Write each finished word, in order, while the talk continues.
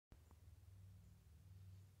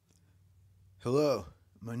Hello,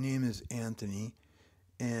 my name is Anthony,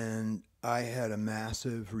 and I had a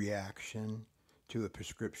massive reaction to a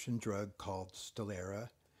prescription drug called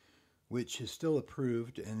STELARA, which is still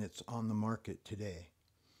approved and it's on the market today.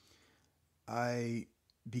 I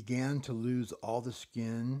began to lose all the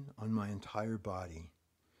skin on my entire body,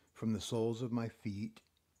 from the soles of my feet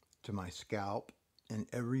to my scalp and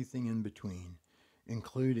everything in between,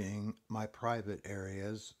 including my private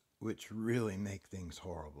areas, which really make things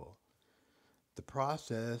horrible. The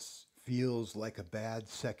process feels like a bad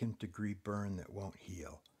second degree burn that won't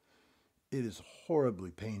heal. It is horribly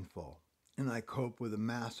painful, and I cope with a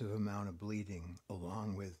massive amount of bleeding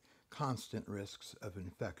along with constant risks of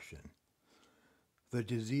infection. The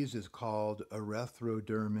disease is called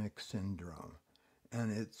erythrodermic syndrome, and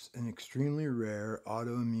it's an extremely rare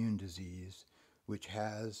autoimmune disease which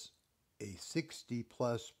has a 60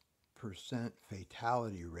 plus percent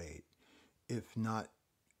fatality rate if not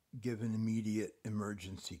given immediate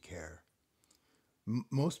emergency care.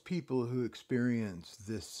 Most people who experience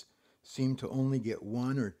this seem to only get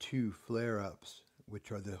one or two flare ups,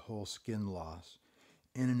 which are the whole skin loss,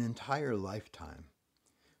 in an entire lifetime.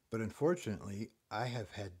 But unfortunately, I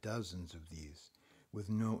have had dozens of these with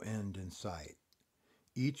no end in sight.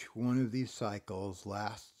 Each one of these cycles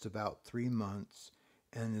lasts about 3 months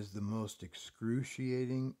and is the most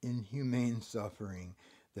excruciating, inhumane suffering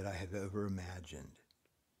that I have ever imagined.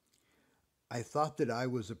 I thought that I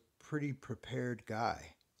was a pretty prepared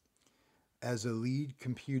guy. As a lead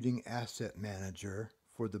computing asset manager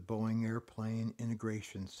for the Boeing Airplane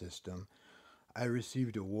Integration System, I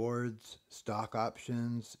received awards, stock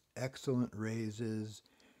options, excellent raises,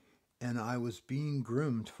 and I was being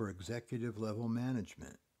groomed for executive level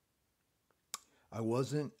management. I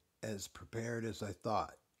wasn't as prepared as I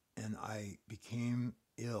thought, and I became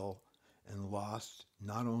ill and lost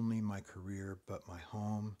not only my career, but my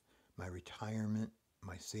home, my retirement,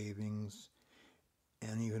 my savings,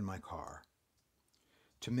 and even my car.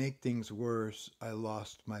 To make things worse, I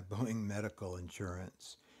lost my Boeing medical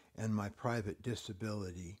insurance and my private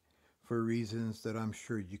disability for reasons that I'm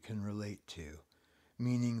sure you can relate to,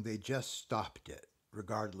 meaning they just stopped it,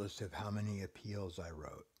 regardless of how many appeals I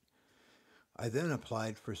wrote. I then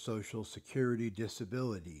applied for Social Security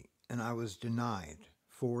disability, and I was denied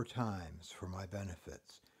 4 times for my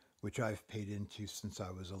benefits, which I've paid into since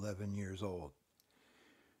I was 11 years old.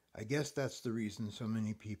 I guess that's the reason so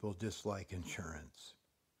many people dislike insurance.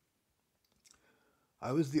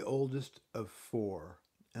 I was the oldest of 4,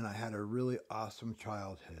 and I had a really awesome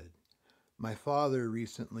childhood. My father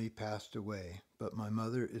recently passed away, but my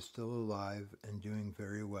mother is still alive and doing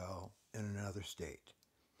very well in another state.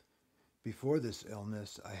 Before this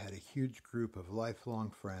illness, I had a huge group of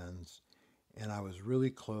lifelong friends, and I was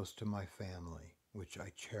really close to my family, which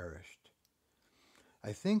I cherished.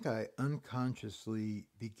 I think I unconsciously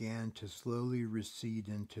began to slowly recede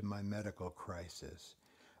into my medical crisis,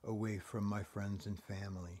 away from my friends and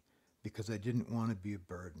family, because I didn't want to be a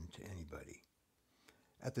burden to anybody.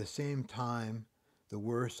 At the same time, the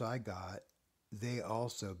worse I got, they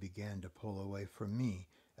also began to pull away from me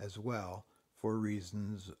as well for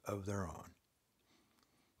reasons of their own.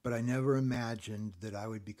 But I never imagined that I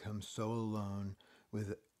would become so alone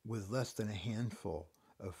with less than a handful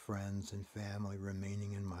of friends and family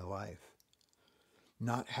remaining in my life.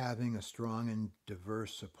 Not having a strong and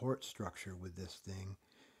diverse support structure with this thing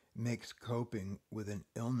makes coping with an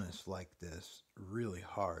illness like this really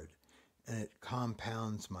hard, and it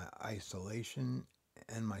compounds my isolation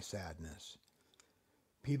and my sadness.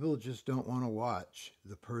 People just don't want to watch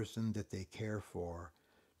the person that they care for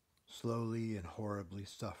slowly and horribly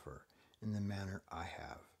suffer in the manner I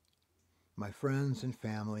have. My friends and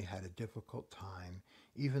family had a difficult time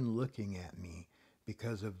even looking at me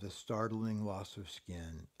because of the startling loss of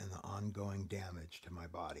skin and the ongoing damage to my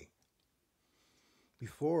body.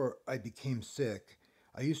 Before I became sick,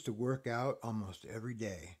 I used to work out almost every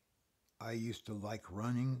day. I used to like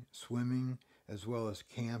running, swimming, as well as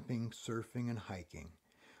camping, surfing, and hiking.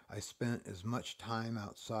 I spent as much time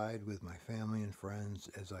outside with my family and friends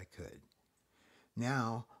as I could.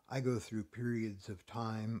 Now I go through periods of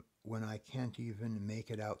time when I can't even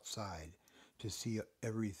make it outside to see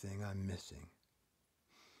everything I'm missing.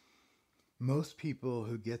 Most people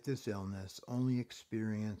who get this illness only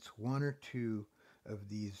experience one or two of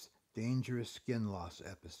these dangerous skin loss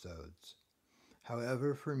episodes.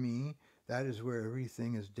 However, for me, that is where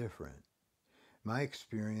everything is different. My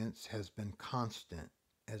experience has been constant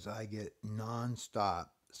as I get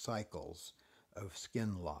non-stop cycles of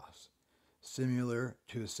skin loss, similar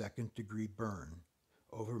to a second degree burn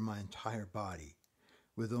over my entire body,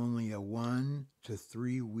 with only a 1 to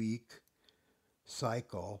 3 week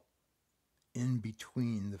cycle in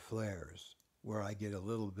between the flares where I get a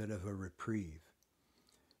little bit of a reprieve.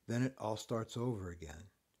 Then it all starts over again.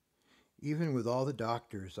 Even with all the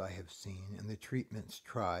doctors I have seen and the treatments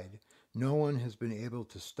tried, no one has been able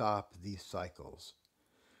to stop these cycles.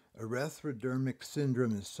 Erythrodermic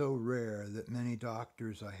syndrome is so rare that many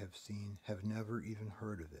doctors I have seen have never even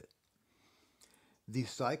heard of it.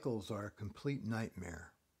 These cycles are a complete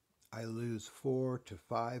nightmare. I lose 4 to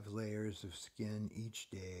 5 layers of skin each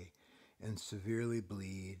day and severely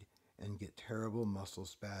bleed and get terrible muscle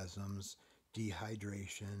spasms,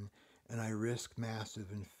 dehydration, and I risk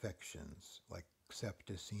massive infections like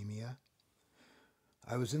septicemia.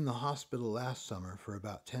 I was in the hospital last summer for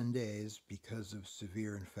about 10 days because of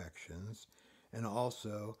severe infections, and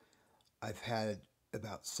also I've had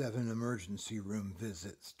about 7 emergency room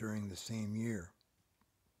visits during the same year.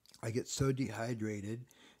 I get so dehydrated,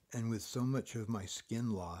 and with so much of my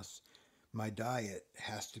skin loss, my diet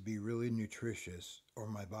has to be really nutritious or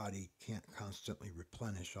my body can't constantly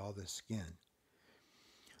replenish all this skin.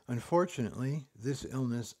 Unfortunately, this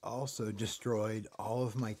illness also destroyed all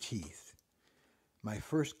of my teeth. My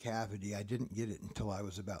first cavity, I didn't get it until I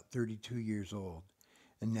was about 32 years old,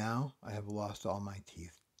 and now I have lost all my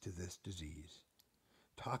teeth to this disease.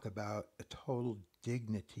 Talk about a total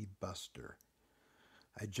dignity buster.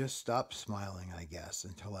 I just stop smiling, I guess,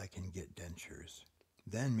 until I can get dentures.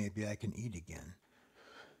 Then maybe I can eat again.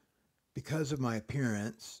 Because of my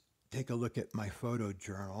appearance, take a look at my photo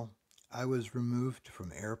journal. I was removed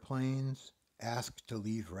from airplanes, asked to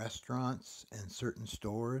leave restaurants and certain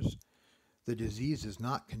stores. The disease is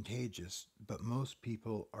not contagious, but most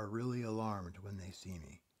people are really alarmed when they see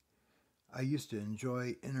me. I used to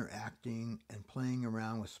enjoy interacting and playing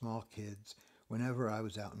around with small kids whenever I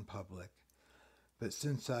was out in public. But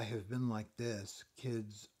since I have been like this,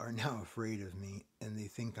 kids are now afraid of me and they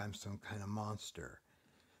think I'm some kind of monster.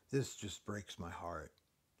 This just breaks my heart.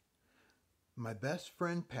 My best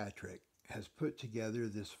friend Patrick has put together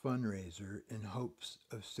this fundraiser in hopes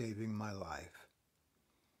of saving my life.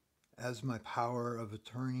 As my power of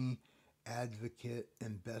attorney, advocate,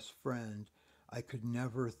 and best friend, I could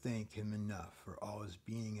never thank him enough for always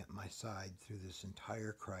being at my side through this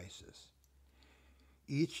entire crisis.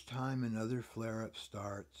 Each time another flare-up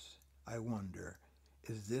starts, I wonder,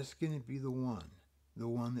 is this going to be the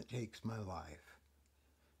one that takes my life?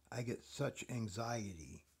 I get such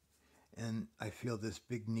anxiety, and I feel this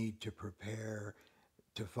big need to prepare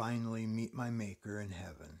to finally meet my Maker in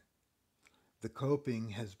heaven. The coping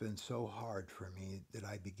has been so hard for me that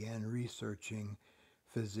I began researching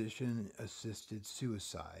physician-assisted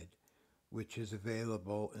suicide, which is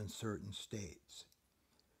available in certain states.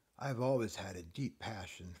 I've always had a deep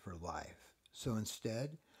passion for life, so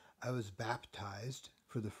instead, I was baptized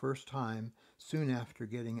for the first time soon after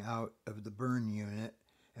getting out of the burn unit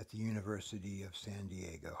at the University of San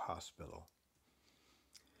Diego Hospital.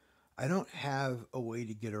 I don't have a way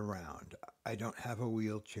to get around. I don't have a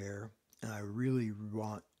wheelchair, and I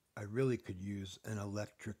really could use an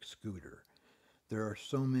electric scooter. There are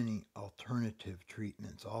so many alternative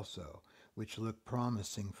treatments also, which look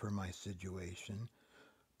promising for my situation,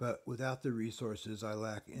 but without the resources, I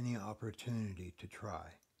lack any opportunity to try.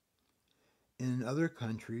 In other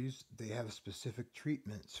countries, they have specific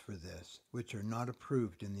treatments for this, which are not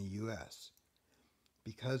approved in the U.S.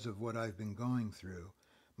 Because of what I've been going through,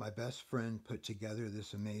 my best friend put together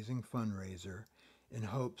this amazing fundraiser in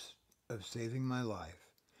hopes of saving my life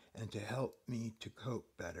and to help me to cope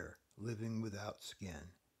better living without skin,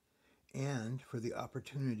 and for the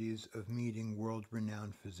opportunities of meeting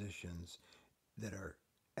world-renowned physicians that are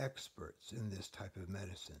experts in this type of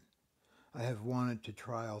medicine. I have wanted to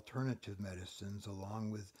try alternative medicines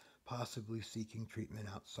along with possibly seeking treatment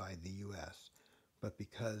outside the U.S., but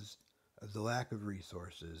because of the lack of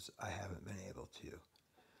resources, I haven't been able to.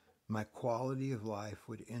 My quality of life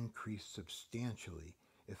would increase substantially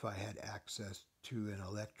if I had access to an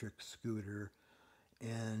electric scooter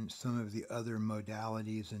and some of the other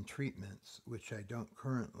modalities and treatments which I don't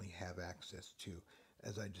currently have access to,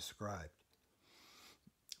 as I described.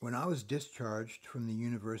 When I was discharged from the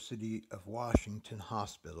University of Washington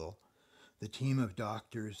Hospital, the team of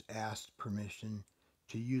doctors asked permission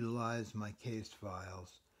to utilize my case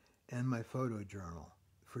files and my photo journal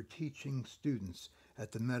for teaching students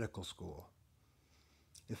at the medical school.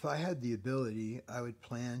 If I had the ability, I would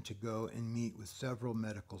plan to go and meet with several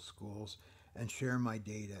medical schools and share my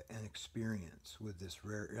data and experience with this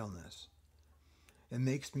rare illness. It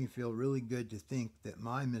makes me feel really good to think that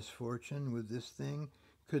my misfortune with this thing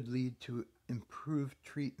could lead to improved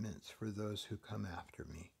treatments for those who come after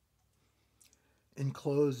me. In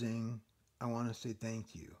closing, I want to say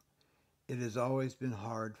thank you. It has always been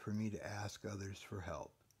hard for me to ask others for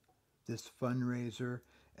help. This fundraiser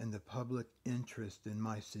and the public interest in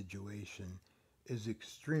my situation is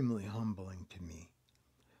extremely humbling to me,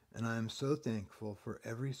 and I am so thankful for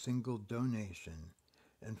every single donation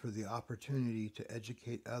and for the opportunity to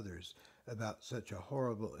educate others about such a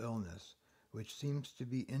horrible illness which seems to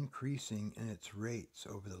be increasing in its rates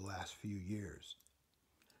over the last few years.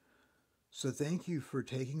 So thank you for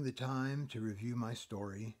taking the time to review my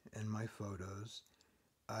story and my photos.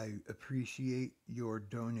 I appreciate your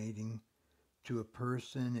donating to a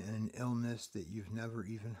person in an illness that you've never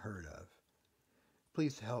even heard of.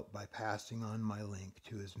 Please help by passing on my link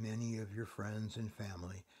to as many of your friends and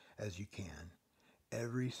family as you can.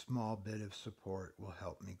 Every small bit of support will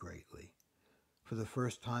help me greatly. For the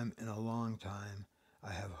first time in a long time,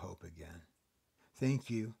 I have hope again. Thank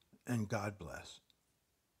you, and God bless.